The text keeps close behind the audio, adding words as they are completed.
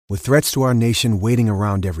With threats to our nation waiting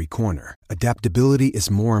around every corner, adaptability is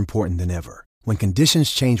more important than ever. When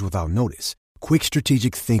conditions change without notice, quick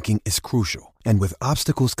strategic thinking is crucial. And with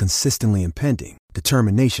obstacles consistently impending,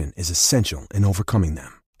 determination is essential in overcoming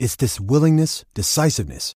them. It's this willingness,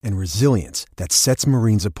 decisiveness, and resilience that sets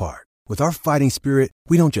Marines apart. With our fighting spirit,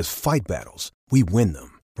 we don't just fight battles, we win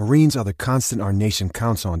them. Marines are the constant our nation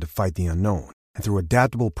counts on to fight the unknown. And through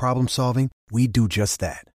adaptable problem solving, we do just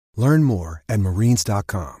that. Learn more at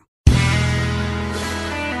marines.com.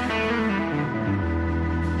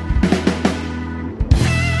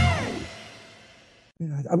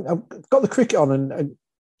 I've got the cricket on, and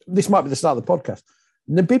this might be the start of the podcast.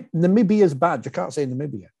 Namibia's badge, I can't say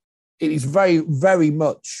Namibia. It is very, very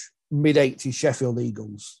much mid-80s Sheffield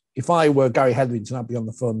Eagles. If I were Gary Hetherington, I'd be on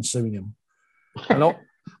the phone suing him. And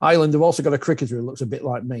Ireland have also got a cricketer who looks a bit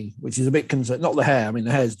like me, which is a bit concerned. Not the hair. I mean,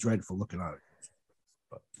 the hair's dreadful looking at it.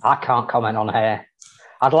 But I can't comment on hair.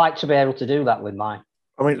 I'd like to be able to do that with mine.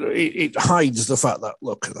 I mean, it hides the fact that,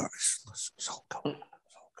 look at that. It's all gone.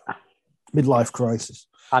 Midlife crisis.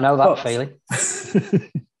 I know that feeling.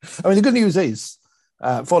 I mean, the good news is,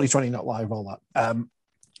 4020 not live, all that.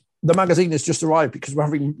 The magazine has just arrived because we're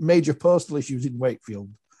having major postal issues in Wakefield.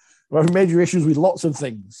 We're having major issues with lots of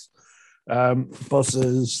things.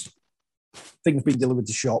 Buses, things being delivered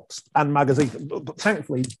to shops, and magazines. But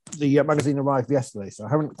thankfully, the magazine arrived yesterday, so I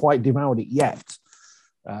haven't quite devoured it yet.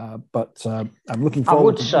 But I'm looking forward. I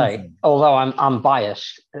would say, although I'm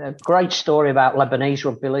biased, a great story about Lebanese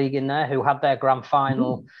Rugby League in there, who had their grand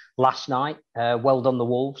final last night. Well done, the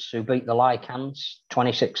Wolves, who beat the Lycans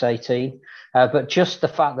 26-18. But just the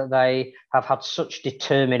fact that they have had such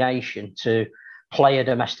determination to play a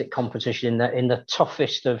domestic competition in the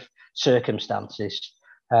toughest of circumstances.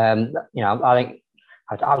 I think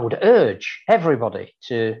I would urge everybody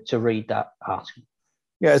to read that article.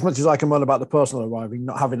 Yeah, as much as I can moan about the postal arriving,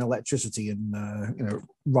 not having electricity and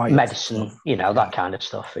medicine, that kind of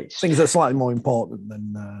stuff. It's things that are slightly more important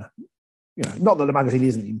than not that the magazine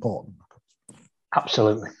isn't important.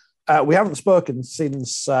 Absolutely. We haven't spoken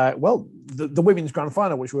since the women's grand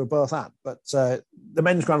final, which we were both at, but the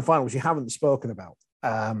men's grand final, which you haven't spoken about.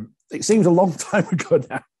 It seems a long time ago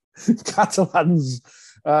now. Catalans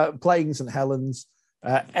playing St Helens.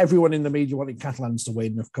 Everyone in the media wanted Catalans to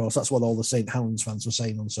win, of course. That's what all the St Helens fans were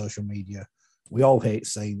saying on social media. We all hate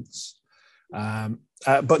Saints.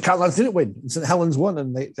 But Catalans didn't win. St Helens won,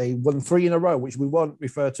 and they won 3 in a row, which we won't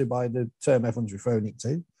refer to by the term everyone's referring it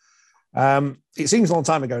to. It seems a long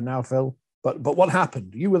time ago now, Phil, but what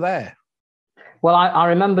happened? You were there. Well, I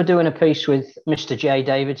remember doing a piece with Mr. J.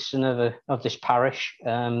 Davidson of this parish,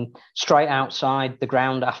 straight outside the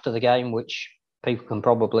ground after the game, which people can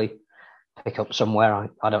probably pick up somewhere.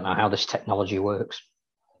 I don't know how this technology works.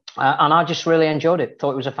 And I just really enjoyed it.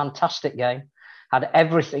 Thought it was a fantastic game. Had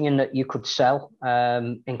everything in that you could sell,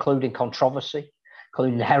 including controversy,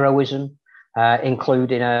 including heroism,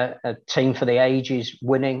 including a team for the ages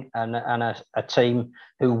winning and a team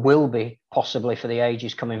who will be possibly for the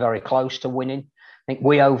ages coming very close to winning. I think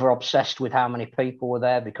we over-obsessed with how many people were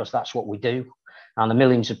there because that's what we do. And the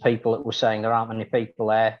millions of people that were saying there aren't many people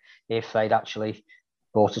there, if they'd actually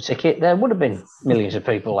bought a ticket, there would have been millions of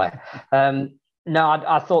people there.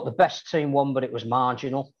 I thought the best team won, but it was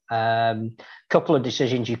marginal. Couple of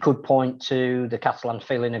decisions you could point to, the Catalan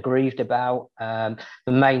feeling aggrieved about. The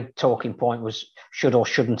main talking point was, should or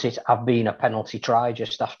shouldn't it have been a penalty try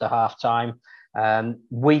just after half-time?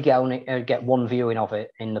 We get one viewing of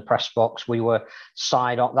it in the press box. We were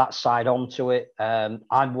side onto it.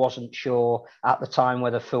 I wasn't sure at the time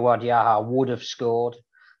whether Fouad Yaha would have scored.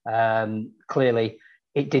 Clearly,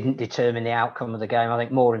 it didn't determine the outcome of the game. I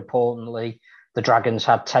think more importantly, the Dragons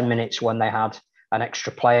had 10 minutes when they had an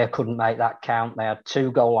extra player, couldn't make that count. They had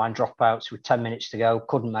 2 goal line dropouts with 10 minutes to go,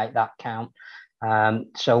 couldn't make that count.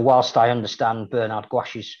 So whilst I understand Bernard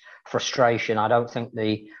Gouache's frustration, I don't think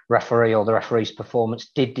the referee or the referee's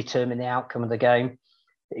performance did determine the outcome of the game.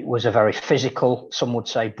 It was a very physical, some would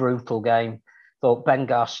say brutal game. Thought Ben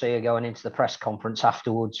Garcia going into the press conference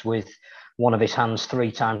afterwards with one of his hands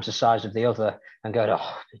 3 times the size of the other and going,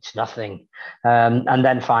 oh, it's nothing. And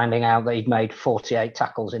then finding out that he'd made 48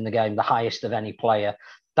 tackles in the game, the highest of any player.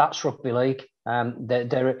 That's rugby league.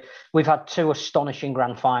 We've had 2 astonishing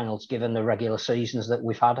grand finals given the regular seasons that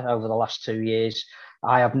we've had over the last 2 years.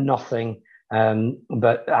 I have nothing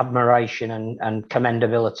but admiration and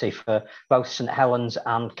commendability for both St Helens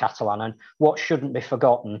and Catalan. And what shouldn't be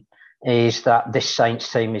forgotten is that this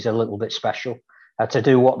Saints team is a little bit special. To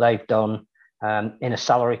do what they've done in a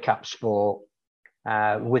salary cap sport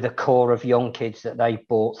with a core of young kids that they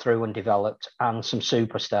brought through and developed and some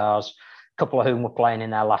superstars, a couple of whom were playing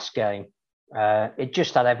in their last game. It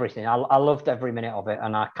just had everything. I loved every minute of it,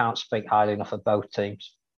 and I can't speak highly enough of both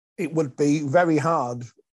teams. It would be very hard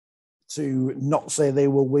to not say they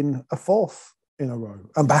will win a fourth in a row,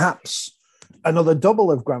 and perhaps another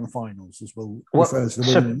double of grand finals, as we'll refer to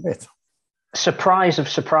the winning bit. Surprise of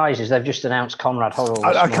surprises, they've just announced Conrad Hurrell.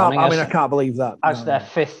 I can't believe that. As their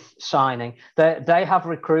fifth signing. They have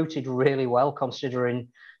recruited really well, considering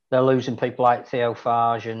they're losing people like Theo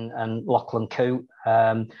Farge and Lachlan Coote.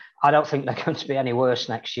 I don't think they're going to be any worse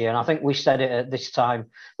next year. And I think we said it at this time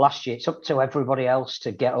last year. It's up to everybody else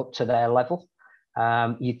to get up to their level.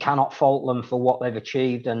 You cannot fault them for what they've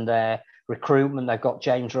achieved and their recruitment. They've got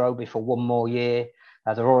James Roby for one more year.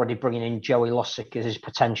 They're already bringing in Joey Lussick as his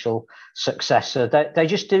potential successor. They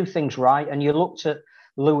just do things right. And you looked at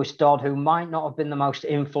Lewis Dodd, who might not have been the most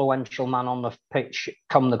influential man on the pitch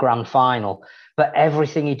come the grand final, but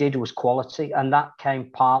everything he did was quality. And that came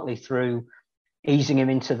partly through easing him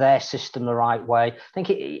into their system the right way. I think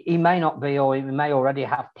he may not be, or he may already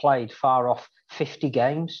have played far off 50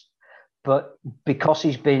 games, but because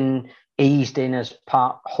he's been eased in as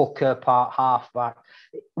part hooker, part halfback,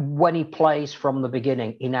 when he plays from the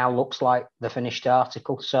beginning, he now looks like the finished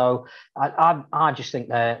article. So I just think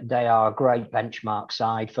they are a great benchmark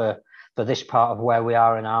side for this part of where we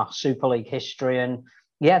are in our Super League history. And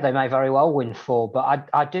yeah, they may very well win 4, but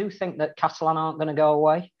I do think that Catalan aren't going to go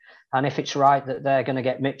away. And if it's right that they're going to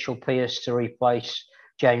get Mitchell Pearce to replace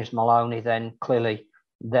James Maloney, then clearly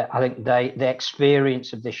I think the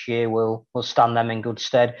experience of this year will stand them in good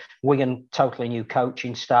stead. Wigan, totally new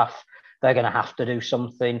coaching staff. They're going to have to do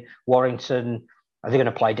something. Warrington, are they going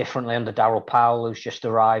to play differently under Darryl Powell, who's just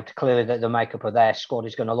arrived? Clearly, the makeup of their squad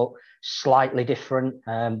is going to look slightly different.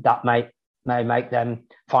 That may make them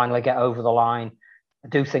finally get over the line. I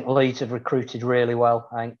do think Leeds have recruited really well.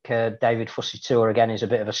 I think David Fusitua, again, is a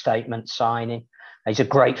bit of a statement signing. He's a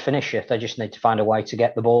great finisher. They just need to find a way to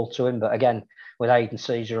get the ball to him. But again, with Aidan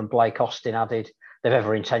Caesar and Blake Austin added, they've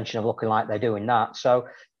every intention of looking like they're doing that. So,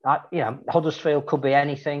 Huddersfield could be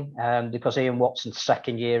anything because Ian Watson's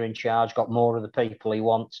second year in charge got more of the people he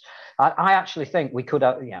wants. I actually think we could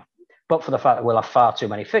have, but for the fact that we'll have far too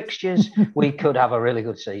many fixtures, we could have a really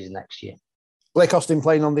good season next year. Blake Austin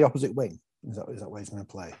playing on the opposite wing. Is that where he's going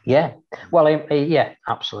to play? Yeah. Well, yeah,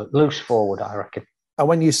 absolutely. Loose forward, I reckon. And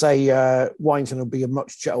when you say Warrington will be a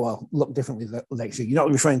much look differently next year, you're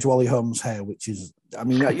not referring to Ollie Holmes' hair, which is,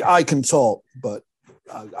 I can talk, but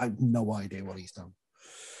I have no idea what he's done.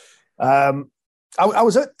 I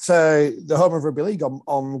was at the home of rugby league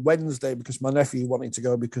on Wednesday because my nephew wanted to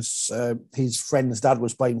go because his friend's dad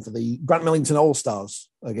was playing for the Grant Millington All-Stars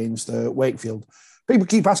against Wakefield. People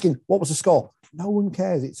keep asking, what was the score? No one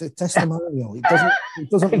cares. It's a testimonial. It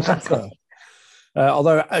doesn't matter.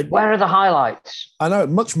 Although, where are the highlights? I know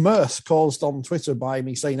much mirth caused on Twitter by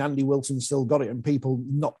me saying Andy Wilson still got it, and people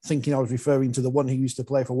not thinking I was referring to the one who used to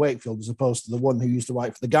play for Wakefield as opposed to the one who used to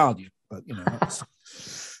write for the Guardian. But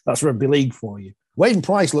that's rugby league for you. Wayne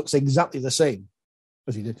Price looks exactly the same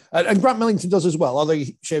as he did, and Grant Millington does as well. Although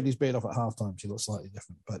he shaved his beard off at halftime, so he looks slightly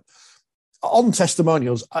different. But on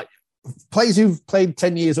testimonials, players who've played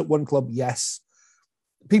 10 years at one club, yes.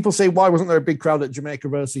 People say, why wasn't there a big crowd at Jamaica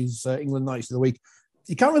versus England Nights of the Week?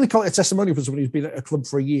 You can't really call it a testimonial for somebody who's been at a club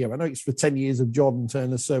for a year. I know it's for 10 years of Jordan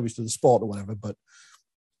Turner's service to the sport or whatever, but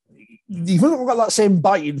you've not got that same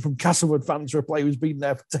biting from Castlewood fans for a player who's been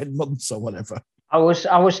there for 10 months or whatever. I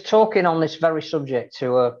was talking on this very subject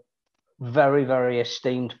to a very, very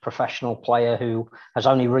esteemed professional player who has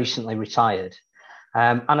only recently retired.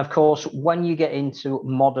 And of course, when you get into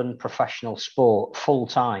modern professional sport full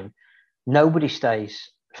time, nobody stays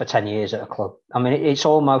for 10 years at a club. I mean, it's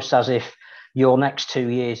almost as if your next 2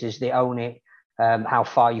 years is the only how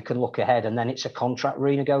far you can look ahead, and then it's a contract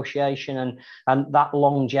renegotiation, and that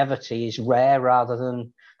longevity is rare rather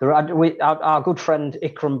than our good friend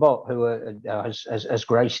Ikram Butt, who has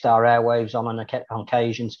graced our airwaves on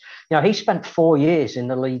occasions. He spent 4 years in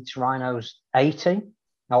the Leeds Rhinos A team.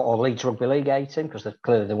 Or Leeds Rugby League A team, because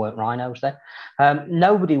clearly there weren't Rhinos there.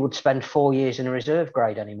 Nobody would spend 4 years in a reserve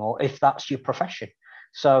grade anymore if that's your profession.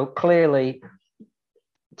 So clearly,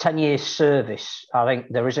 10 years service, I think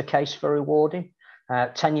there is a case for rewarding.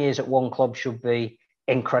 10 years at one club should be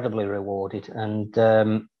incredibly rewarded, and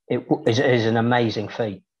it is an amazing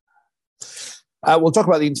feat. We'll talk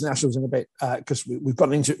about the internationals in a bit because we've got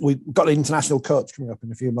an international coach coming up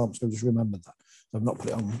in a few months. So just remember that. I've not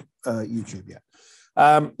put it on YouTube yet.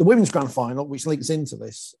 The women's grand final, which links into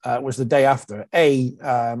this, was the day after.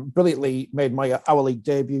 Brilliantly made my Our League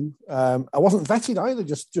debut. I wasn't vetted either,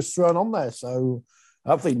 just thrown on there. So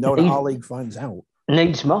hopefully no one at our league finds out.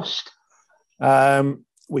 Needs must.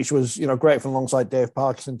 which was, great fun alongside Dave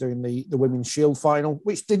Parkinson doing the Women's Shield final,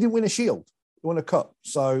 which they didn't win a Shield. They won a cup.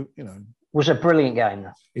 So, It was a brilliant game.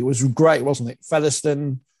 It was great, wasn't it?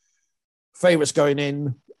 Featherstone, favourites going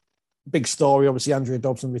in. Big story, obviously, Andrea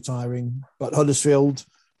Dobson retiring. But Huddersfield,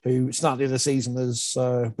 who started the season as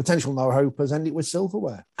potential no hope, has ended with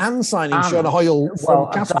silverware. And signing Shona Hoyle from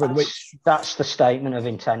Castleford, which... That's the statement of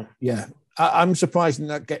intent. Yeah. I'm surprised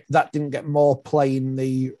that didn't get more play in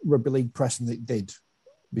the rugby league press than it did,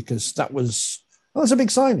 because that's a big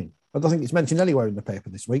signing. I don't think it's mentioned anywhere in the paper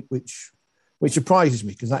this week, which surprises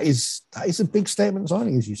me, because that is a big statement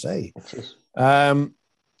signing, as you say. It is.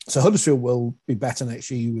 So Huddersfield will be better next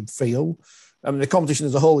year, you would feel. I mean, the competition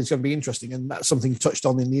as a whole is going to be interesting, and that's something touched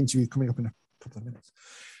on in the interview coming up in a couple of minutes.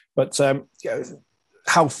 But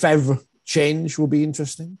how Fev change will be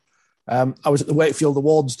interesting. I was at the Wakefield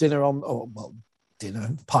Awards dinner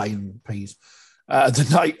pie and peas, the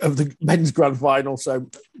night of the men's grand final. So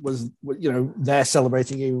they're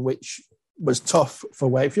celebrating even, which was tough for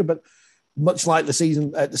Wakefield, but much like the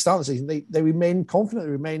season at the start of the season, they remain confident,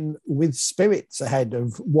 they remain with spirits ahead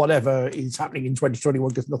of whatever is happening in 2021,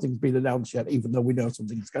 because nothing's been announced yet, even though we know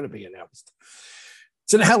something's going to be announced.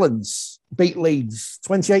 St Helens beat Leeds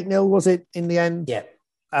 28-0, was it, in the end? Yeah.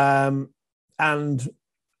 And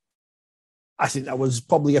I think that was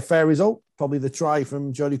probably a fair result. Probably the try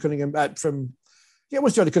from Jodie Cunningham it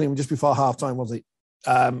was Jodie Cunningham just before half-time, was it?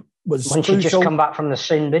 Was when she just come back from the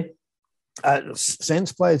sin bin.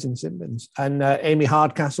 Saints players in sin bins. And Amy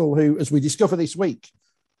Hardcastle, who, as we discover this week,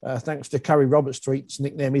 thanks to Carrie Roberts' tweets,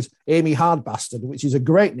 nickname is Amy Hardbastard, which is a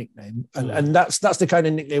great nickname. And that's the kind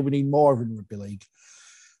of nickname we need more of in rugby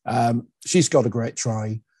league. She's got a great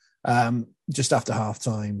try just after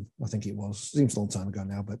half-time, I think it was. Seems a long time ago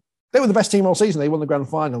now, but they were the best team all season. They won the grand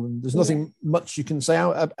final, and there's nothing much you can say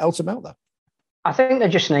else about that. I think they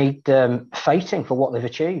just need fating for what they've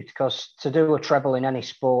achieved, because to do a treble in any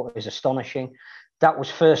sport is astonishing. That was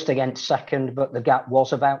first against second, but the gap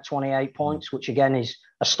was about 28 points, which again is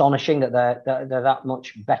astonishing that they're that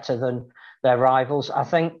much better than their rivals. I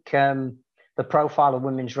think the profile of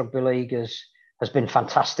women's rugby league has been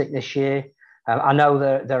fantastic this year. I know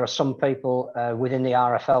there are some people within the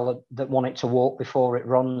RFL that want it to walk before it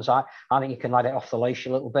runs. I think you can let it off the leash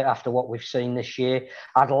a little bit after what we've seen this year.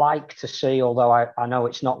 I'd like to see, although I know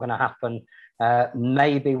it's not going to happen,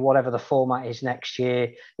 maybe whatever the format is next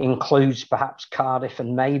year includes perhaps Cardiff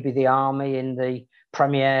and maybe the Army in the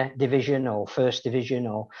Premier Division or First Division,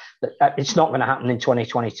 or it's not going to happen in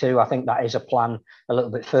 2022. I think that is a plan a little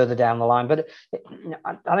bit further down the line. But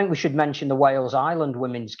I think we should mention the Wales-Ireland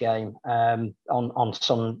women's game on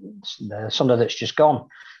Sunday that's just gone.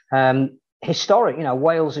 Historic,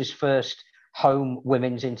 Wales' first home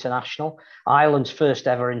women's international, Ireland's first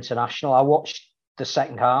ever international. I watched the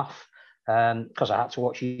second half because I had to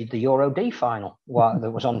watch the Euro D final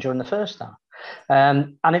that was on during the first half.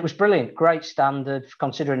 And it was brilliant, great standard,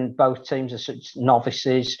 considering both teams are such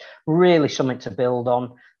novices, really something to build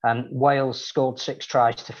on. Wales scored 6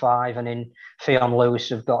 tries to 5, and in Fionn Lewis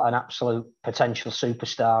have got an absolute potential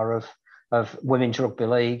superstar of women's rugby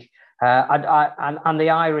league. And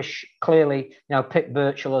the Irish, clearly, Pip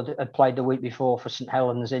Birchall had played the week before for St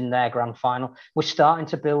Helens in their grand final. We're starting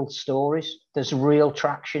to build stories. There's real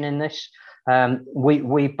traction in this.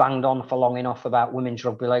 We banged on for long enough about women's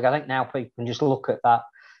rugby league. I think now people can just look at that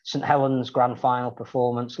St Helens grand final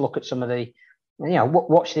performance, look at some of the,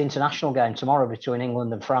 watch the international game tomorrow between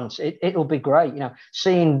England and France. It'll be great.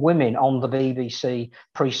 Seeing women on the BBC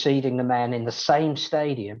preceding the men in the same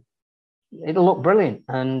stadium, it'll look brilliant.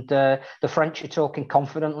 And the French are talking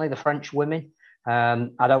confidently, the French women.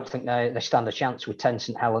 I don't think they stand a chance with 10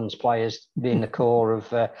 St Helens players being the core of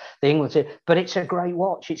the England team. But it's a great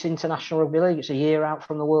watch. It's international rugby league. It's a year out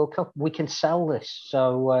from the World Cup. We can sell this.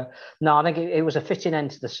 So, no, I think it was a fitting end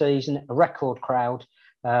to the season, a record crowd,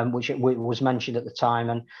 which was mentioned at the time.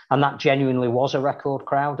 And that genuinely was a record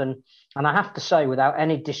crowd. And I have to say, without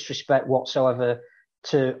any disrespect whatsoever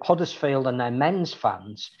to Huddersfield and their men's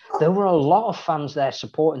fans, there were a lot of fans there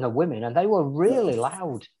supporting the women, and they were really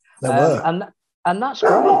loud. They were. And that's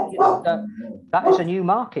great. That is a new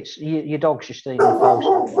market. Your dog's just eating the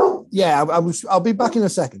post. Yeah, I'll be back in a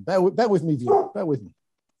second. Bear with me, viewer. Bear with me.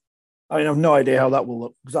 I have no idea how that will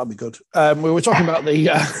look, because that'll be good. We were talking about the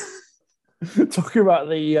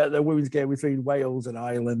the women's game between Wales and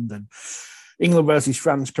Ireland, and England versus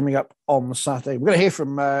France coming up on Saturday. We're going to hear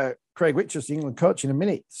from Craig Richards, the England coach, in a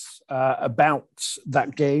minute about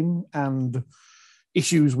that game and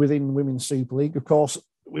issues within Women's Super League. Of course,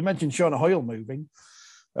 we mentioned Shona Hoyle moving,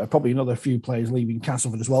 probably another few players leaving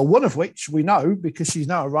Castleford as well, one of which we know because she's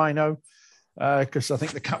now a Rhino because I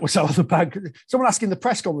think the cat was out of the bag. Someone asked in the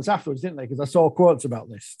press conference afterwards, didn't they? Because I saw quotes about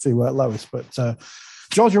this to Lois. But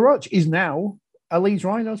Georgia Roach is now a Leeds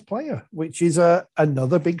Rhinos player, which is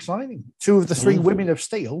another big signing. 2 of the 3 women of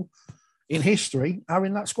steel in history are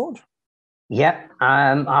in that squad. Yeah,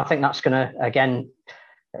 I think that's going to, again,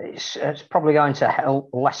 it's probably going to help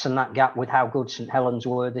lessen that gap with how good St Helens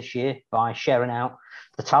were this year by sharing out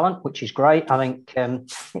the talent, which is great. I think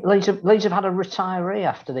Leeds have had a retiree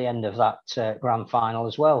after the end of that grand final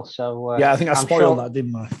as well. So yeah, I think I spoiled that,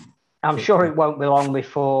 didn't I? I'm sure it won't be long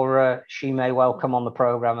before she may well come on the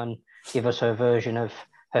programme and give us her version of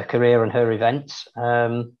her career and her events.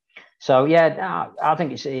 So yeah, I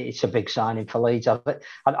think it's a big signing for Leeds. I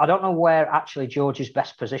don't know where actually George's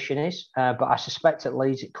best position is, but I suspect at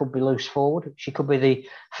Leeds it could be loose forward. She could be the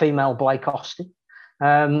female Blake Austin.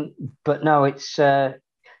 But no, it's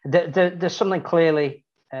there's something clearly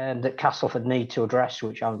that Castleford need to address,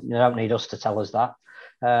 which they don't need us to tell us that.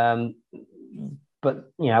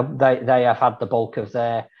 But they have had the bulk of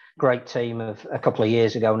their great team of a couple of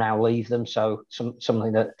years ago now leave them, so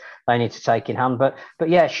something that they need to take in hand. But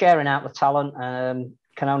yeah, sharing out the talent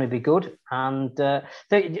can only be good. And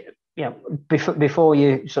before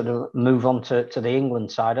you sort of move on to the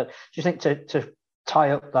England side, I just think to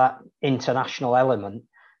tie up that international element,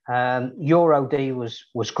 Euro D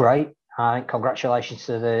was great. I think congratulations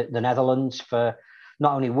to the Netherlands for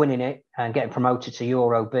not only winning it and getting promoted to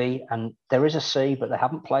Euro B, and there is a C, but they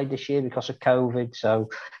haven't played this year because of COVID. So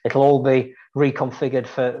it'll all be reconfigured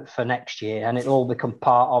for next year, and it'll all become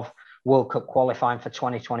part of World Cup qualifying for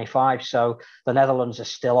 2025. So the Netherlands are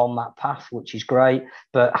still on that path, which is great.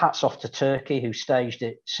 But hats off to Turkey, who staged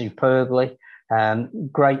it superbly.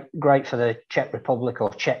 Great for the Czech Republic or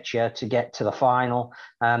Czechia to get to the final.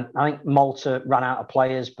 I think Malta ran out of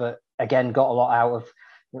players, but again got a lot out of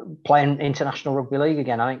playing international rugby league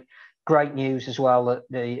again. I think great news as well that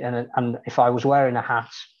and if I was wearing a hat,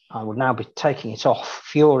 I would now be taking it off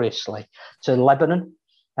furiously to Lebanon.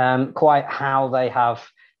 Quite how they have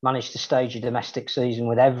managed to stage a domestic season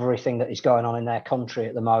with everything that is going on in their country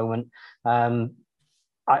at the moment. To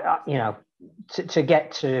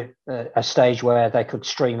get to a stage where they could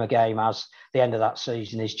stream a game as the end of that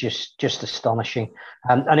season is just astonishing.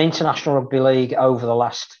 And international rugby league over the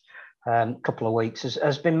last couple of weeks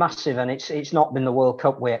has been massive, and it's not been the World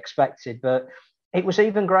Cup we expected, but it was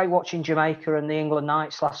even great watching Jamaica and the England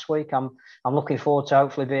Knights last week. I'm looking forward to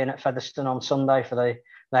hopefully being at Featherstone on Sunday for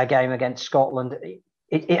their game against Scotland.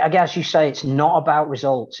 I guess you say it's not about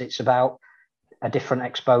results; it's about a different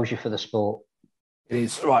exposure for the sport. It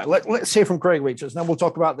is. Right, let's hear from Craig Richards. Now we'll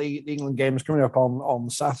talk about the England games coming up on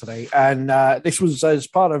Saturday, and this was as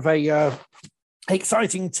part of a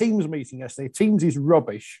exciting Teams meeting yesterday. Teams is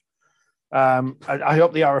rubbish. I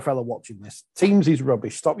hope the RFL are watching this. Teams is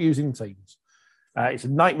rubbish. Stop using Teams. It's a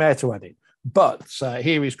nightmare to edit. But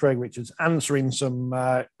here is Craig Richards answering some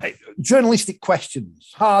journalistic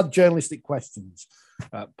questions, hard journalistic questions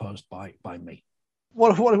posed by me.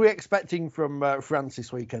 What are we expecting from France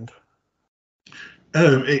this weekend?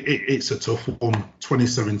 It's a tough one.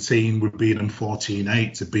 2017, we beat them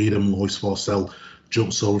 14-8. To beat them, Lois Forsell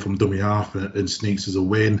jumps over from dummy half and sneaks us a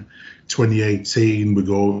win. 2018, we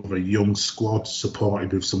go over a young squad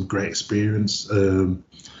supported with some great experience, and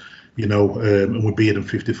we beat them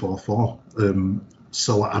 54-4.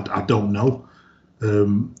 So I don't know.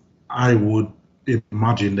 I would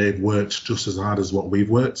imagine they've worked just as hard as what we've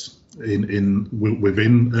worked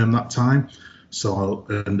within that time. So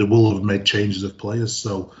and they will have made changes of players.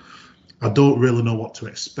 So I don't really know what to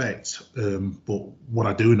expect, but what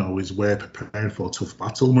I do know is we're preparing for a tough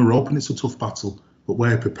battle. We're hoping it's a tough battle, but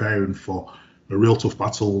we're preparing for a real tough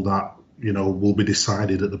battle that, will be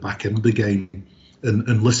decided at the back end of the game.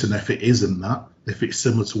 And listen, if it isn't that, if it's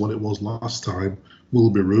similar to what it was last time,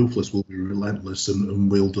 we'll be ruthless, we'll be relentless, and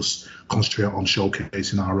we'll just concentrate on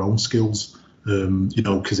showcasing our own skills.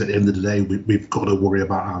 Because at the end of the day, we've got to worry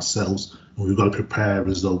about ourselves, and we've got to prepare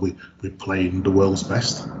as though we're playing the world's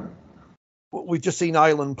best. We've just seen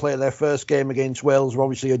Ireland play their first game against Wales. We're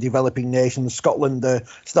obviously a developing nation. Scotland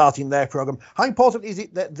starting their programme. How important is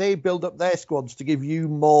it that they build up their squads to give you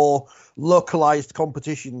more localised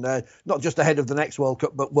competition, not just ahead of the next World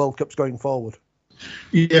Cup, but World Cups going forward?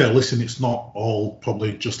 Yeah, listen, it's not all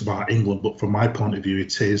probably just about England, but from my point of view,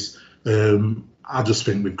 it is. I just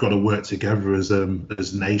think we've got to work together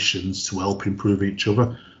as nations to help improve each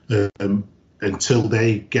other. Until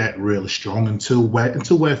they get really strong, until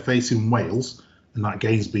we're facing Wales and that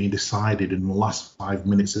game's being decided in the last 5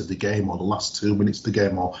 minutes of the game or the last 2 minutes of the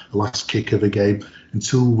game or the last kick of the game,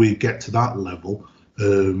 until we get to that level,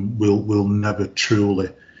 we'll never truly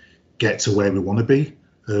get to where we want to be.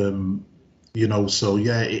 So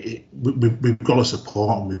yeah, we've got to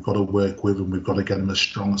support them, we've got to work with them, we've got to get them as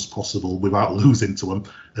strong as possible without losing to them,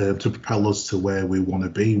 to propel us to where we want to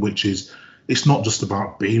be, which is, it's not just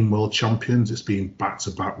about being world champions, it's being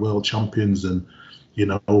back-to-back world champions and,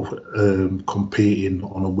 competing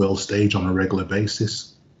on a world stage on a regular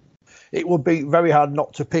basis. It would be very hard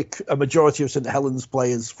not to pick a majority of St Helens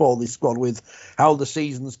players for this squad with how the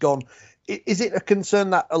season's gone. Is it a concern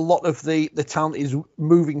that a lot of the talent is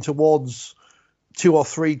moving towards 2 or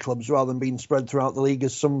 3 clubs rather than being spread throughout the league,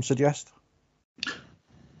 as some suggest?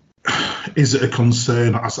 Is it a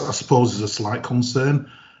concern? I suppose it's a slight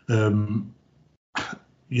concern. But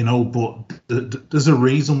there's a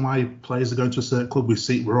reason why players are going to a certain club.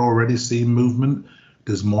 We're already seeing movement.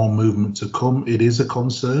 There's more movement to come. It is a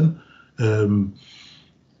concern.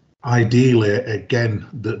 Ideally, again,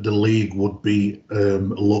 the league would be a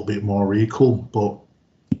little bit more equal. But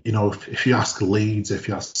if you ask Leeds, if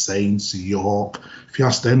you ask Saints, York, if you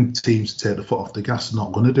ask them teams to take the foot off the gas, they're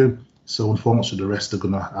not going to do. So unfortunately, the rest are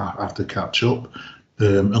going to have to catch up,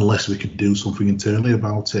 unless we can do something internally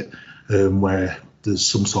about it, where there's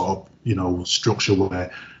some sort of structure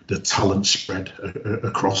where the talent spread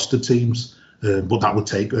across the teams. But that would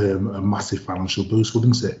take a massive financial boost,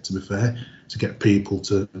 wouldn't it? To be fair, to get people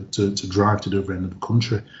to drive to the other end of the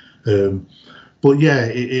country. But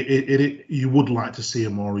yeah, you would like to see a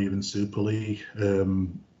more even Super League.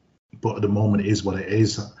 But at the moment, it is what it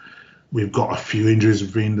is. We've got a few injuries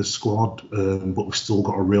within the squad, but we've still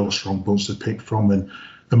got a real strong bunch to pick from. And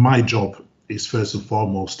my job is first and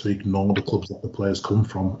foremost to ignore the clubs that the players come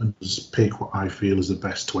from and just pick what I feel is the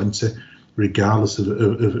best 20, regardless of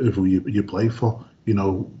who you play for.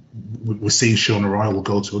 We're seeing Shona Royal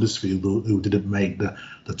go to Huddersfield who didn't make the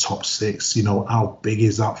top 6. How big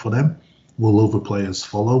is that for them? Will other players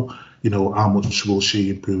follow? How much will she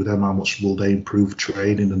improve them? How much will they improve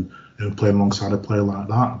training and playing alongside a player like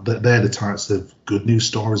that? They're the types of good news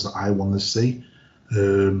stories that I want to see.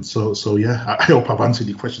 So yeah, I hope I've answered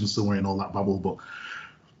your question somewhere in all that babble,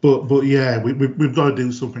 but yeah, we've got to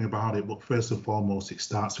do something about it. But first and foremost, it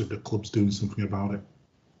starts with the clubs doing something about it.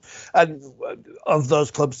 And of those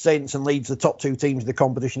clubs, Saints and Leeds, the top 2 teams in the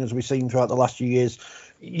competition, as we've seen throughout the last few years,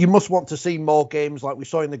 you must want to see more games like we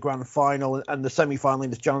saw in the grand final and the semi-final in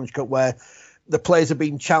the Challenge Cup, where the players are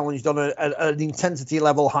being challenged on an intensity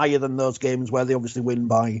level higher than those games where they obviously win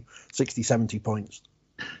by 60, 70 points.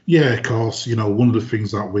 Yeah, of course. One of the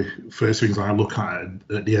things first things I look at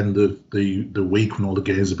the end of the week when all the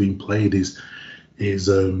games are being played is a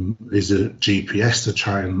GPS to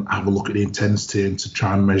try and have a look at the intensity and to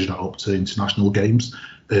try and measure that up to international games.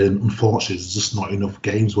 And unfortunately, there's just not enough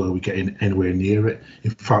games where we get anywhere near it.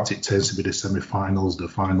 In fact, it tends to be the semi-finals, the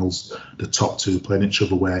finals, the top 2 playing each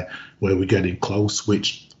other where we're getting close,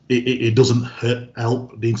 which it doesn't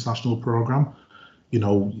help the international programme. You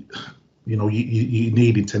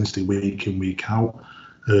need intensity week in, week out.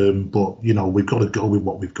 But we've got to go with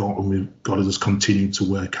what we've got, and we've got to just continue to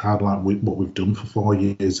work hard like what we've done for 4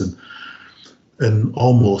 years, and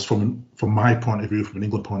almost from my point of view, from an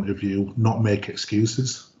England point of view, not make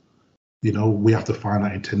excuses. We have to find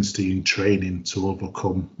that intensity in training to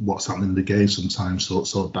overcome what's happening in the game sometimes.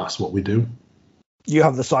 So that's what we do. You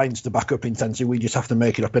have the science to back up intensity. We just have to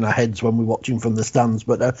make it up in our heads when we're watching from the stands.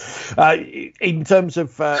 But in terms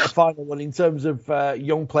of a final one, in terms of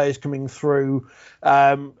young players coming through,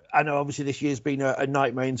 I know obviously this year's been a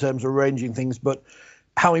nightmare in terms of arranging things, but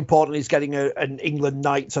how important is getting an England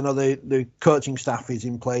Knights? I know the coaching staff is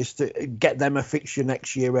in place to get them a fixture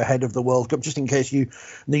next year ahead of the World Cup, just in case you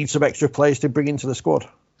need some extra players to bring into the squad.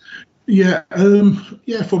 Yeah,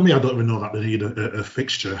 for me, I don't even know that they need a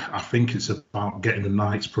fixture. I think it's about getting the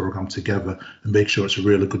Knights programme together and make sure it's a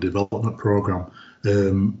really good development programme.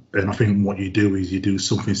 And I think what you do is you do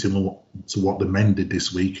something similar to what the men did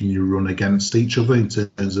this week, and you run against each other in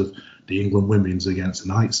terms of the England women's against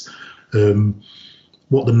the Knights.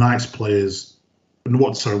 What the Knights players,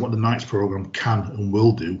 what the Knights programme can and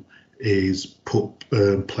will do is put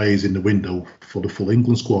players in the window for the full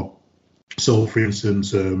England squad. So, for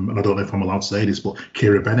instance, and I don't know if I'm allowed to say this, but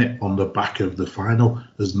Kira Bennett, on the back of the final,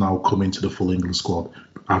 has now come into the full England squad.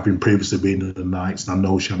 I've been previously been in the Knights, and I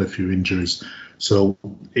know she had a few injuries. So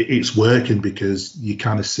it's working because you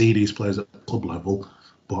kind of see these players at the club level,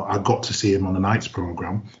 but I got to see him on the Knights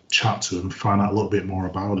programme, chat to him, find out a little bit more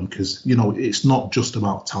about him, because, it's not just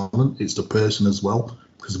about talent, it's the person as well,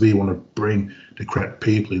 because we want to bring the correct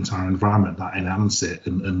people into our environment that enhance it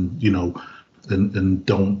and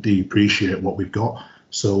don't depreciate what we've got.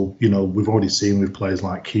 So, you know, we've already seen with players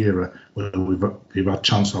like Kira, where we've had a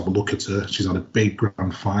chance to have a look at her. She's had a big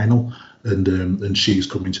grand final, and she's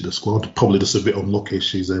coming to the squad. Probably just a bit unlucky.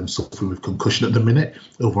 She's suffering with concussion at the minute.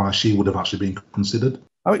 Otherwise, she would have actually been considered.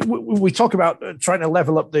 I mean, we talk about trying to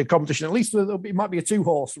level up the competition. At least it might be a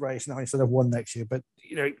 2-horse race now instead of one next year. But,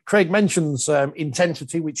 you know, Craig mentions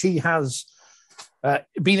intensity, which he has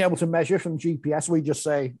been able to measure from GPS. We just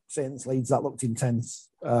say, since Leeds, that looked intense.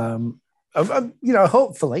 You know,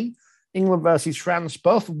 hopefully England versus France,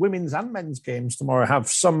 both women's and men's games tomorrow have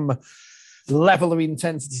some level of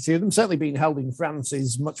intensity to them. Certainly being held in France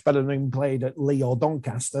is much better than being played at Lille or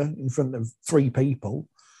Doncaster in front of 3 people.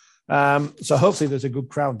 So hopefully there's a good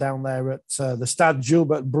crowd down there at the Stade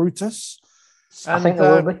Gilbert Brutus. And, I think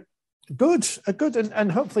there will be. Good,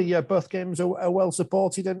 and hopefully both games are well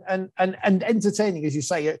supported and entertaining, as you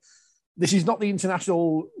say. This is not the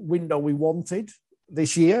international window we wanted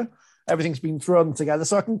this year. Everything's been thrown together,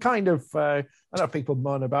 so I can kind of I know people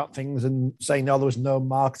moan about things and say no, there was no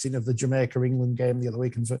marketing of the Jamaica-England game the other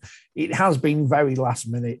week, and so it has been very last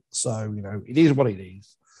minute. So, you know, it is what it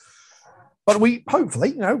is. But we hopefully,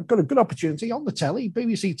 you know, got a good opportunity on the telly.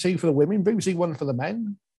 BBC 2 for the women, BBC 1 for the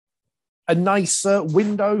men. A nice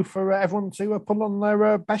window for everyone to put on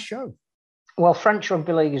their best show. Well, French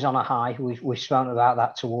Rugby League is on a high. We've spoken about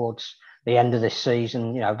that towards the end of this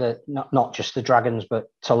season. You know, not just the Dragons, but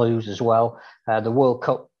Toulouse as well. The World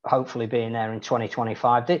Cup hopefully being there in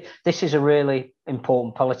 2025. This is a really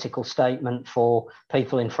important political statement for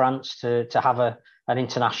people in France to have an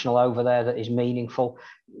international over there that is meaningful.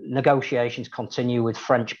 Negotiations continue with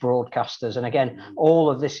French broadcasters, and again, all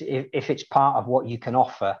of this, if it's part of what you can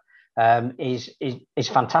offer, is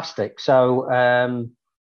fantastic. So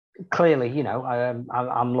clearly, you know,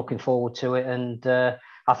 I'm looking forward to it, and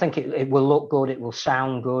I think it will look good. It will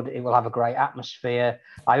sound good. It will have a great atmosphere.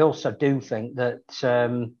 I also do think that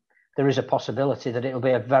there is a possibility that it'll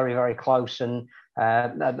be a very, very close and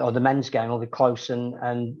or the men's game will be close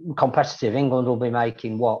and competitive. England will be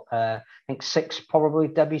making I think 6 probably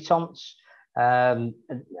debutants.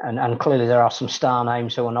 And clearly there are some star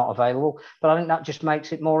names who are not available, but I think that just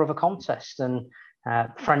makes it more of a contest. And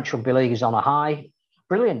French Rugby League is on a high.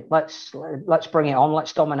 Brilliant. Let's bring it on.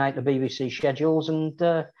 Let's dominate the BBC schedules and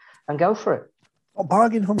go for it. Well,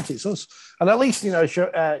 bargain hunt, it's us. And at least, you know,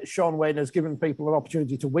 Sean Wayne has given people an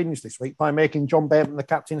opportunity to whinge this week by making John Bateman the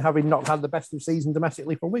captain, having not had the best of season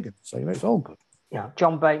domestically for Wigan. So, you know, it's all good. Yeah,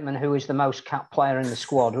 John Bateman, who is the most capped player in the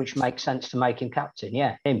squad, which makes sense to make him captain.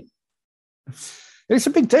 Yeah, him. It's a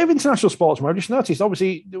big day of international sports, I just noticed.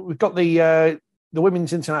 Obviously, we've got the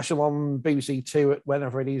Women's International on BBC 2 at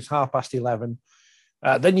whenever it is, 11:30.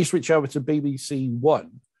 Then you switch over to BBC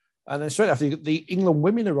 1. And then straight after, the England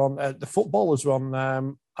women are on, the footballers are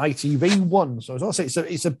on ITV 1. So as I say,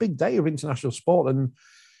 it's a big day of international sport. And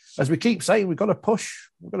as we keep saying, we've got to push.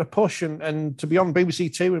 We've got to push and to be on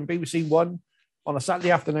BBC 2 and BBC 1 on a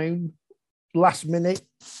Saturday afternoon, last minute.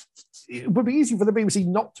 It would be easy for the BBC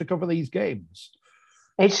not to cover these games.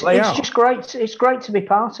 It's just great. It's great to be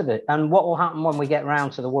part of it. And what will happen when we get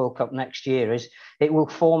round to the World Cup next year is it will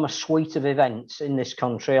form a suite of events in this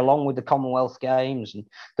country, along with the Commonwealth Games and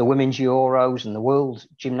the Women's Euros and the World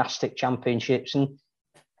Gymnastic Championships, and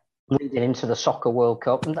leading into the Soccer World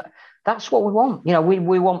Cup. And that's what we want. You know,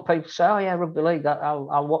 we want people to say, "Oh yeah, rugby league.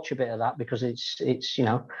 I'll watch a bit of that because it's you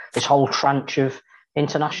know, this whole tranche of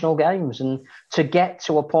international games." And to get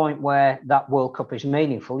to a point where that World Cup is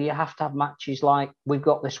meaningful, you have to have matches like we've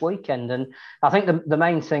got this weekend. And I think the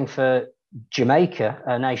main thing for Jamaica,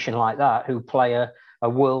 a nation like that, who play a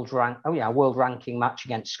world ranking match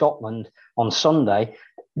against Scotland on Sunday,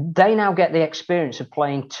 they now get the experience of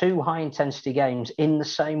playing 2 high intensity games in the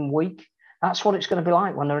same week. That's what it's going to be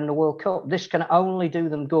like when they're in the World Cup. This can only do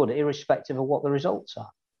them good, irrespective of what the results are.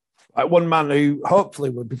 One man who hopefully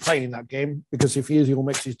will be playing in that game, because if he is, he will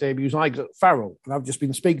make his debut, is Isaac Farrell. And I've just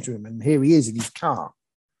been speaking to him, and here he is in his car.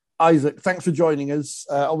 Isaac, thanks for joining us.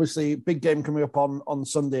 Obviously, big game coming up on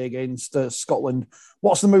Sunday against Scotland.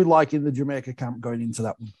 What's the mood like in the Jamaica camp going into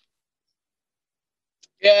that one?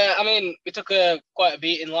 Yeah, I mean, we took quite a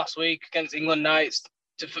beating last week against England Knights.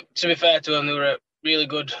 To be fair to them, they were a really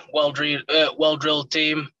good, well-drilled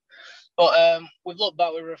team. But we've looked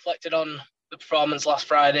back, we've reflected on the performance last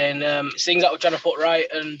Friday, and it's things that we're trying to put right.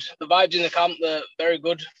 And the vibes in the camp, they're very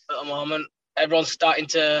good at the moment. Everyone's starting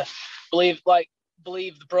to believe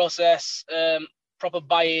the process, proper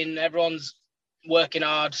buy-in. Everyone's working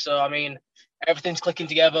hard. So, I mean, everything's clicking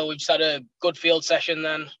together. We've just had a good field session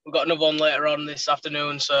then. We've got another one later on this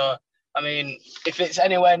afternoon. So, I mean, if it's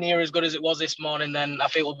anywhere near as good as it was this morning, then I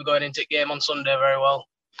think we'll be going into the game on Sunday very well.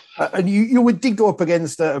 And you did go up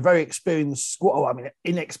against a very experienced squad. Well, I mean,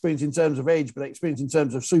 inexperienced in terms of age, but experienced in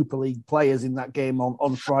terms of Super League players in that game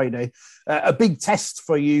on Friday. A big test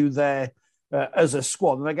for you there as a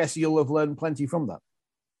squad, and I guess you'll have learned plenty from that.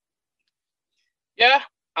 Yeah,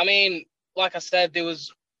 I mean, like I said, there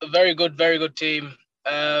was a very good team.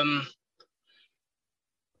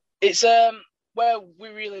 It's where we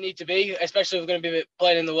really need to be, especially if we're going to be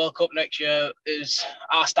playing in the World Cup next year. Is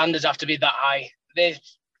our standards have to be that high. They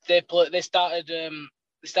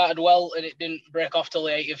started well, and it didn't break off till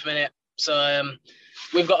the 80th minute. So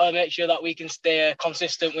we've got to make sure that we can stay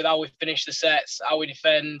consistent with how we finish the sets, how we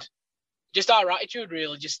defend, just our attitude,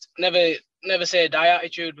 really. Just never say die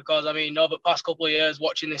attitude, because I mean, over the past couple of years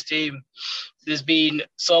watching this team, there's been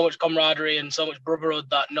so much camaraderie and so much brotherhood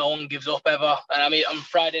that no one gives up ever. And I mean, on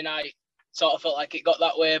Friday night, sort of felt like it got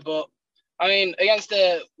that way. But I mean, against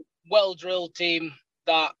a well-drilled team,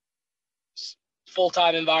 that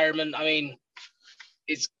full-time environment, I mean,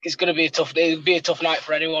 it's going to be it'll be a tough night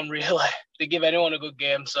for anyone, really. They give anyone a good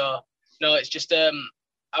game. So no, it's just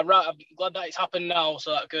I'm glad that it's happened now,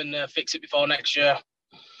 so that I can fix it before next year.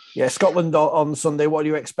 Yeah, Scotland on Sunday. What are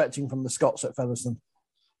you expecting from the Scots at Featherstone?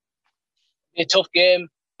 A tough game.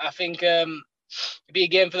 I think it'd be a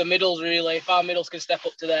game for the middles, really. If our middles can step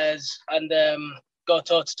up to theirs and go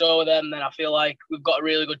toe-to-toe with them, then I feel like we've got a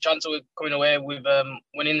really good chance of coming away with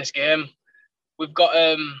winning this game. We've got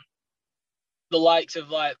the likes of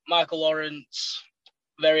like Michael Lawrence,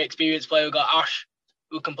 very experienced player. We've got Ash,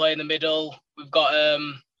 who can play in the middle. We've got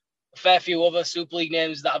a fair few other Super League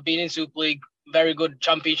names that have been in Super League, very good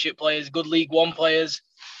Championship players, good League One players.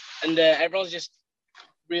 And everyone's just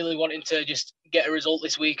really wanting to just get a result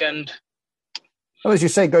this weekend. Well, as you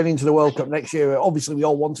say, going into the World Cup next year, obviously we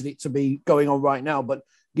all wanted it to be going on right now, but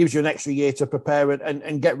gives you an extra year to prepare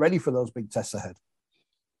and get ready for those big tests ahead.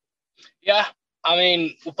 Yeah, I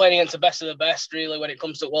mean, we're playing against the best of the best, really, when it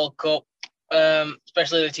comes to World Cup,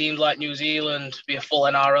 especially the teams like New Zealand, be a full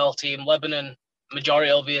NRL team, Lebanon,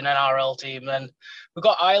 majority will be an NRL team. And we've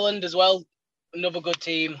got Ireland as well, another good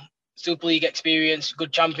team, Super League experience,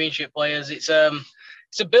 good Championship players. It's a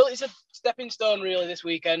stepping stone, really, this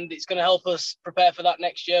weekend. It's going to help us prepare for that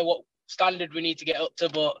next year, what standard we need to get up to.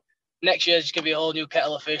 But next year is just going to be a whole new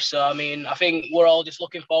kettle of fish. So, I mean, I think we're all just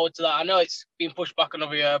looking forward to that. I know it's been pushed back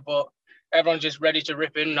another year, but everyone's just ready to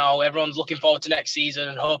rip in now. Everyone's looking forward to next season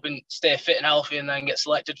and hoping to stay fit and healthy and then get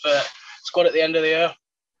selected for squad at the end of the year.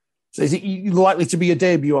 So is it likely to be a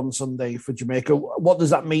debut on Sunday for Jamaica? What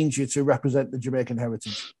does that mean to you to represent the Jamaican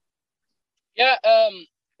heritage? Yeah,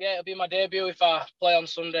 it'll be my debut if I play on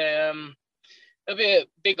Sunday. It'll be a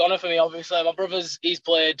big honour for me, obviously. My brother's, he's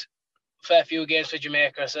played a fair few games for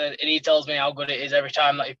Jamaica, and he tells me how good it is every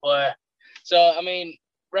time that he plays. So, I mean,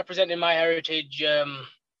 representing my heritage,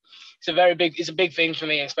 it's a big thing for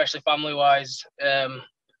me, especially family-wise.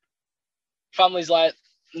 Family's like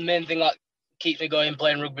the main thing that keeps me going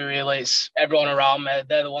playing rugby, really. It's everyone around me.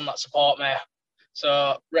 They're the one that support me.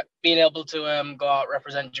 So being able to go out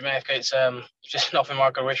represent Jamaica, it's just nothing more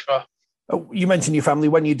I could wish for. Oh, you mentioned your family.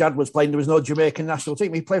 When your dad was playing, there was no Jamaican national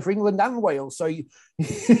team. He played for England and Wales, so he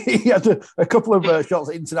had a couple of shots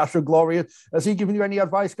at international glory. Has he given you any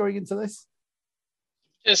advice going into this?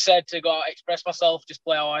 Just said to go out, express myself, just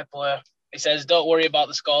play how I play. He says, don't worry about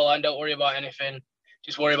the scoreline, don't worry about anything,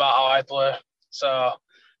 just worry about how I play. So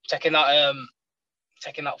taking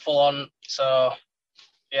that full on. So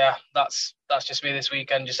yeah, that's just me this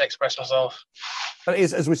weekend. Just express myself. And it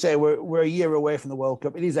is, as we say, we're a year away from the World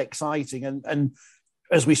Cup. It is exciting, and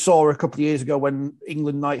as we saw a couple of years ago when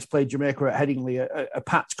England Knights played Jamaica at Headingley, a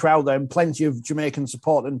packed crowd there and plenty of Jamaican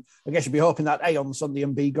support. And I guess you'd be hoping that A on Sunday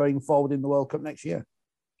and B going forward in the World Cup next year.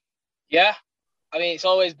 Yeah, I mean, it's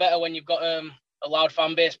always better when you've got a loud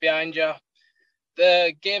fan base behind you.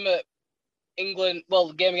 The game at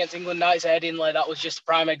the game against England Knights at Headingley, that was just a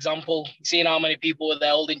prime example. Seeing how many people were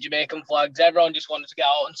there holding Jamaican flags, everyone just wanted to get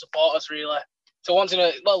out and support us, really. So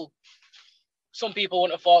some people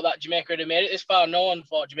wouldn't have thought that Jamaica would have made it this far. No one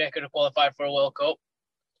thought Jamaica would have qualified for a World Cup.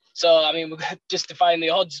 So, I mean, we're just defying the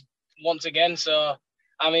odds once again. So,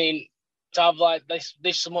 I mean, to have like this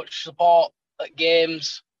so much support at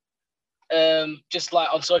games, just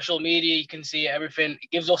like on social media, you can see everything.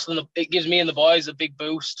 It gives me and the boys a big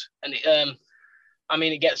boost, and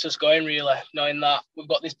it gets us going, really, knowing that we've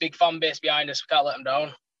got this big fan base behind us. We can't let them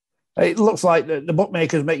down. It looks like the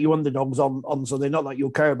bookmakers make you underdogs on Sunday. Not that you'll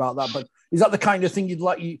care about that, but is that the kind of thing you'd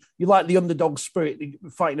like? You like the underdog spirit,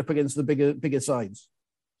 fighting up against the bigger sides?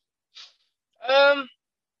 I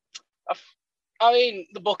mean,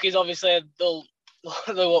 the bookies obviously they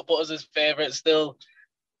won't put us as favourites. They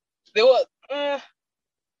were.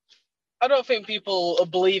 I don't think people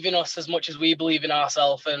believe in us as much as we believe in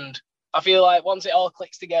ourselves. And I feel like once it all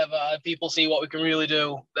clicks together and people see what we can really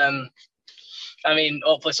do, then, I mean,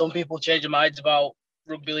 hopefully some people change their minds about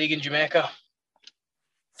rugby league in Jamaica.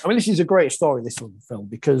 I mean, this is a great story, this one, Phil,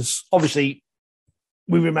 because obviously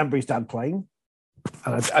we remember his dad playing.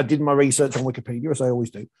 And I did my research on Wikipedia, as I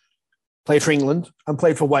always do. Played for England and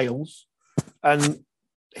played for Wales. And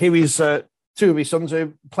here is two of his sons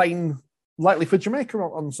are playing lightly for Jamaica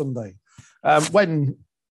on Sunday. When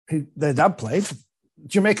their dad played,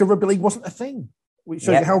 Jamaica Rugby League wasn't a thing, which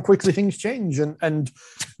shows you how quickly things change. And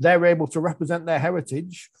they're able to represent their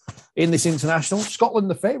heritage in this international. Scotland,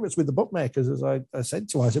 the favourites with the bookmakers, as I said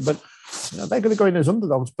to Isaac, but they're going to go in as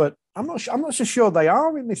underdogs. But I'm not so sure they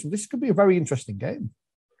are in this one. This could be a very interesting game.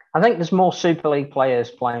 I think there's more Super League players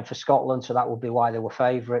playing for Scotland, so that would be why they were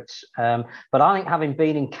favourites. But I think having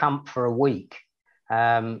been in camp for a week,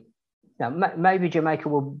 maybe Jamaica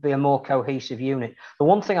will be a more cohesive unit. The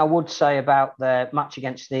one thing I would say about their match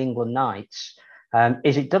against the England Knights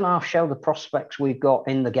is it doesn't half show the prospects we've got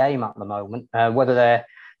in the game at the moment, whether they're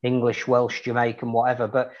English, Welsh, Jamaican, whatever.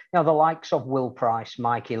 But the likes of Will Price,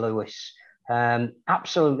 Mikey Lewis,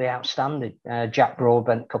 absolutely outstanding. Jack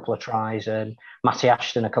Broadbent, a couple of tries, and Matty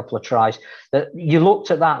Ashton, a couple of tries. You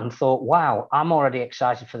looked at that and thought, wow, I'm already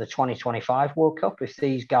excited for the 2025 World Cup if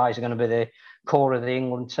these guys are going to be the core of the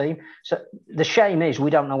England team. So the shame is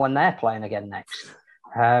we don't know when they're playing again next.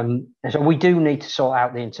 So we do need to sort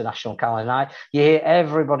out the international calendar. You hear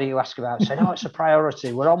everybody who asks about it say, "No, it's a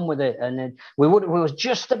priority. We're on with it." And then we was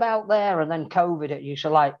just about there, and then COVID hit you.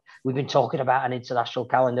 So we've been talking about an international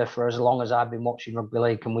calendar for as long as I've been watching rugby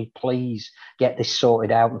league. Can we please get this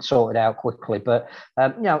sorted out quickly? But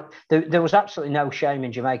there was absolutely no shame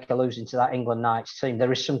in Jamaica losing to that England Knights team.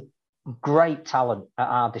 There is some great talent at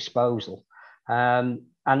our disposal, and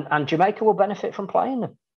Jamaica will benefit from playing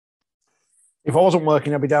them. If I wasn't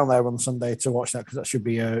working, I'd be down there on Sunday to watch that because that should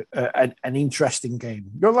be an interesting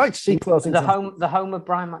game. You'd like to see close the home of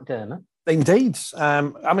Brian McDermott. Indeed. I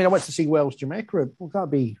went to see Wales Jamaica. Will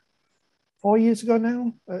that be 4 years ago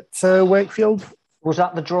now at Wakefield? Was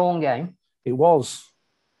that the drawn game? It was.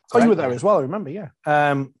 Oh, you were there as well. I remember. Yeah.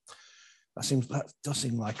 That does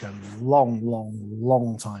seem like a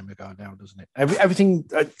long time ago now, doesn't it? Everything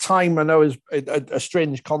time I know is a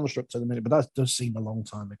strange construct at the minute, but that does seem a long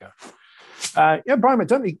time ago. Brian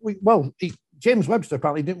McDermott. James Webster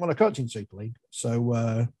apparently didn't want to coach in Super League,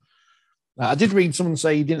 so I did read someone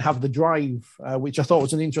say he didn't have the drive, which I thought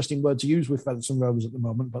was an interesting word to use with Featherstone Rovers at the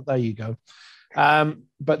moment. But there you go.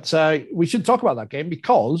 But we should talk about that game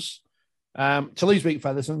because Toulouse beat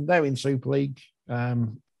Featherstone. They're in Super League.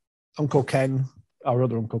 Uncle Ken, our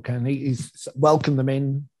other Uncle Ken, he's welcomed them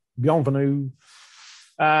in. Bienvenue.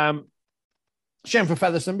 Shame for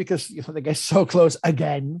Featherstone because they get so close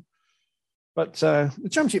again. But the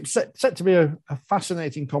championship's set to be a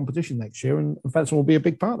fascinating competition next year, and Featherstone will be a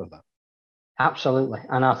big part of that. Absolutely.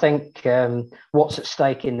 And I think what's at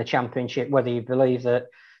stake in the championship, whether you believe that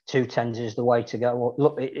 210s is the way to go,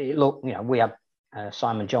 we had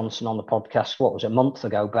Simon Johnson on the podcast, a month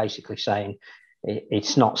ago, basically saying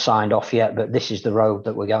it's not signed off yet, but this is the road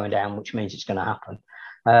that we're going down, which means it's going to happen.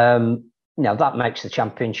 That makes the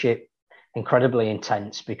championship incredibly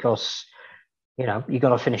intense because you've got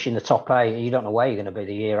to finish in the top 8. You don't know where you're going to be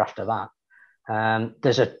the year after that.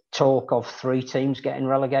 There's a talk of 3 teams getting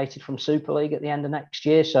relegated from Super League at the end of next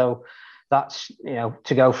year. So that's,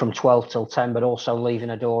 to go from 12 till 10, but also leaving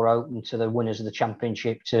a door open to the winners of the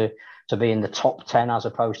championship to be in the top 10 as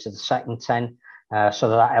opposed to the second 10. So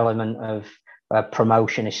that element of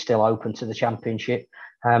promotion is still open to the championship.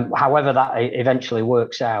 However that eventually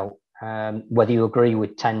works out, whether you agree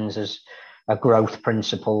with 10s as a growth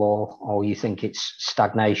principle or you think it's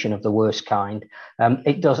stagnation of the worst kind,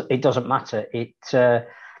 it doesn't matter.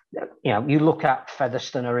 You look at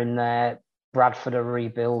Featherstone are in there, Bradford are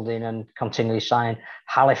rebuilding and continually signing.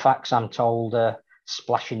 Halifax, I'm told,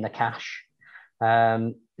 splashing the cash.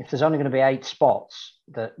 If there's only going to be 8 spots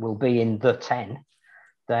that will be in the 10,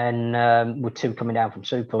 then with 2 coming down from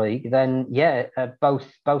Super League, then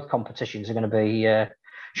both competitions are going to be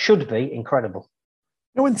should be incredible.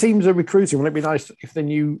 When teams are recruiting, wouldn't it be nice if they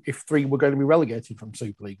knew if 3 were going to be relegated from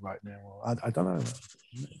Super League right now? I don't know.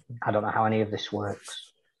 I don't know how any of this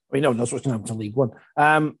works. No one knows what's going to happen to League One.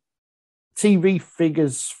 TV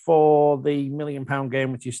figures for the £1 million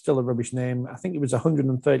game, which is still a rubbish name. I think it was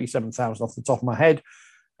 137,000 off the top of my head.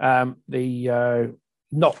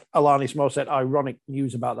 Not Alanis Morissette, ironic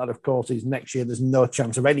news about that, of course, is next year there's no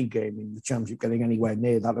chance of any game in the championship getting anywhere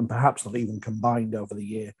near that, and perhaps not even combined over the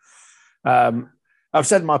year. I've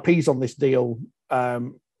said my piece on this deal.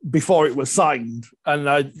 before it was signed, and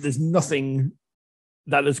there's nothing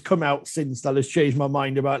that has come out since that has changed my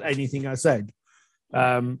mind about anything I said.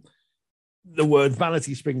 The word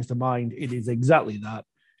vanity springs to mind. It is exactly that.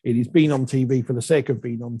 It is being on TV for the sake of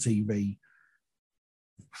being on TV.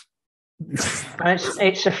 And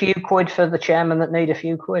it's a few quid for the chairman that need a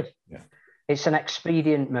few quid. Yeah. It's an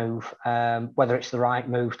expedient move. Whether it's the right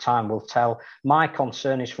move, time will tell. My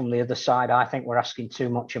concern is from the other side. I think we're asking too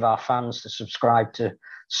much of our fans to subscribe to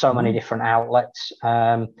so many different outlets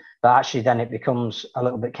that actually then it becomes a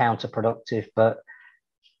little bit counterproductive, but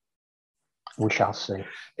we shall see.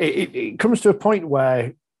 It comes to a point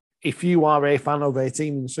where if you are a fan of a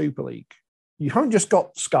team in the Super League, you haven't just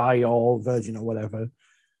got Sky or Virgin or whatever.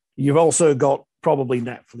 You've also got probably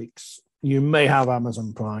Netflix. You may have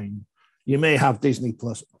Amazon Prime. You may have Disney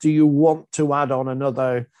Plus. Do you want to add on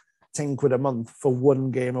another 10 quid a month for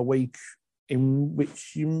one game a week in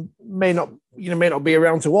which you may not be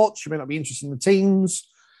around to watch? You may not be interested in the teams.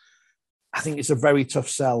 I think it's a very tough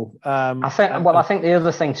sell. I think the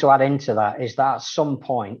other thing to add into that is that at some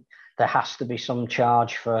point there has to be some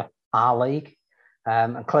charge for our league.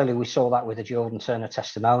 And clearly we saw that with the Jordan Turner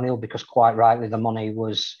testimonial, because quite rightly the money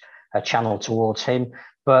was channeled towards him.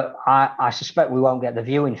 But I suspect we won't get the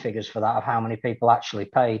viewing figures for that of how many people actually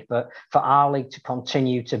paid. But for our league to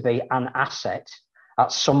continue to be an asset,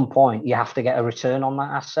 at some point you have to get a return on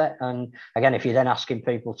that asset. And again, if you're then asking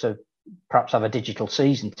people to perhaps have a digital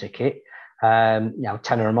season ticket,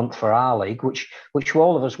 tenner a month for our league, which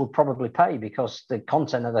all of us would probably pay because the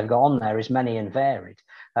content that they've got on there is many and varied.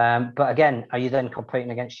 But again, are you then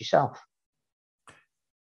competing against yourself?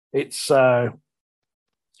 It's a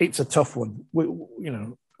tough one.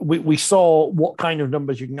 We saw what kind of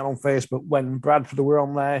numbers you can get on Facebook when Bradford were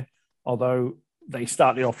on there, although they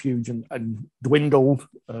started off huge and dwindled,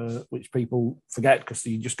 which people forget because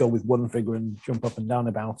you just go with one figure and jump up and down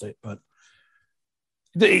about it. But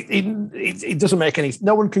it doesn't make any.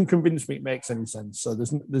 No one can convince me it makes any sense. So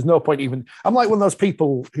there's no point even. I'm like one of those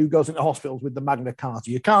people who goes into hospitals with the Magna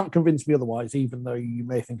Carta. You can't convince me otherwise, even though you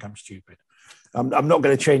may think I'm stupid. I'm not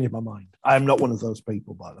going to change my mind. I am not one of those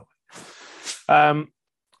people, by the way.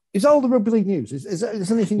 Is all the rugby league news? Is there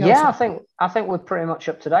anything else? Yeah, I think we're pretty much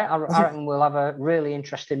up to date. I reckon we'll have a really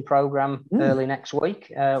interesting programme early next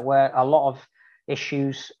week, where a lot of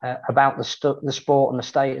issues about the sport and the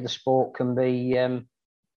state of the sport can be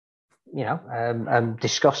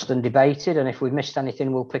discussed and debated, and if we've missed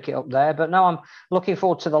anything, we'll pick it up there. But no, I'm looking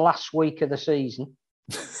forward to the last week of the season.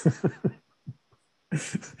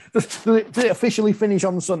 Does it officially finish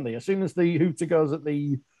on Sunday as soon as the hooter goes at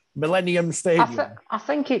the Millennium Stadium? I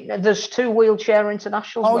think there's 2 wheelchair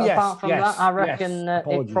internationals. Oh, but yes, apart from that, I reckon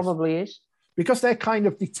it probably is, because they're kind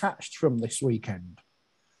of detached from this weekend.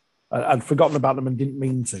 I'd forgotten about them and didn't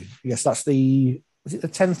mean to. Yes, that's the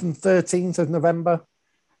 10th and 13th of November.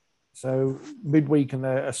 So midweek and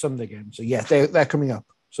a Sunday game. So yeah, they're coming up.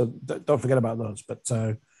 So don't forget about those. But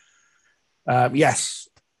yes,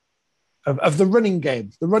 of the running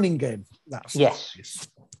game. That's yes.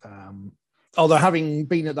 Although having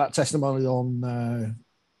been at that testimonial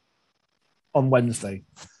on Wednesday,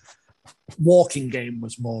 walking game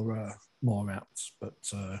was more apt. But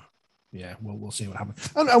yeah, we'll see what happens.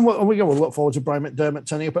 And we'll look forward to Brian McDermott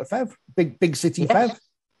turning up at Fev. Big city Fev.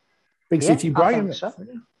 Big city Brian. So.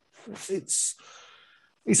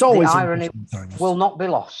 It's always the irony will not be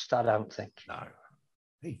lost, I don't think. No,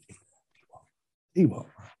 he won't.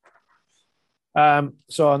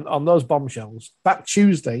 So on those bombshells, back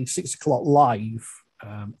Tuesday 6:00 live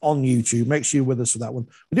on YouTube. Make sure you're with us for that one.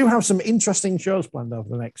 We do have some interesting shows planned over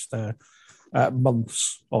the next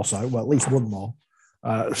months or so. Well, at least one more.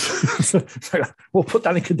 We'll put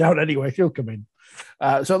Danica down anyway. She'll come in.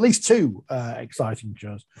 So at least 2 exciting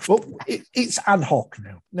shows. Well, it's ad hoc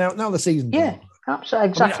now. Now the season's over. That's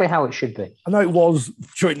exactly how it should be. I know it was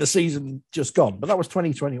during the season just gone, but that was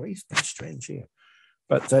 2020. It's a strange year.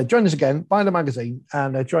 But join us again, buy the magazine,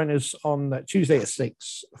 and join us on Tuesday at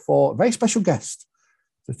 6 for a very special guest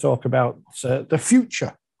to talk about the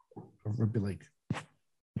future of rugby league.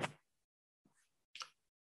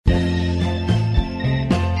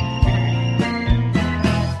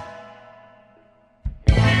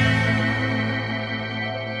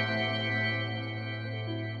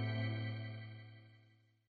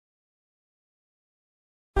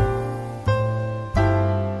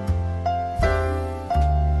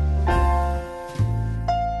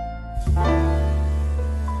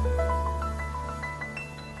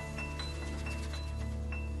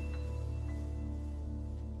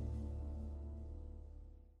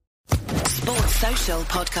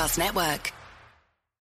 Podcast Network.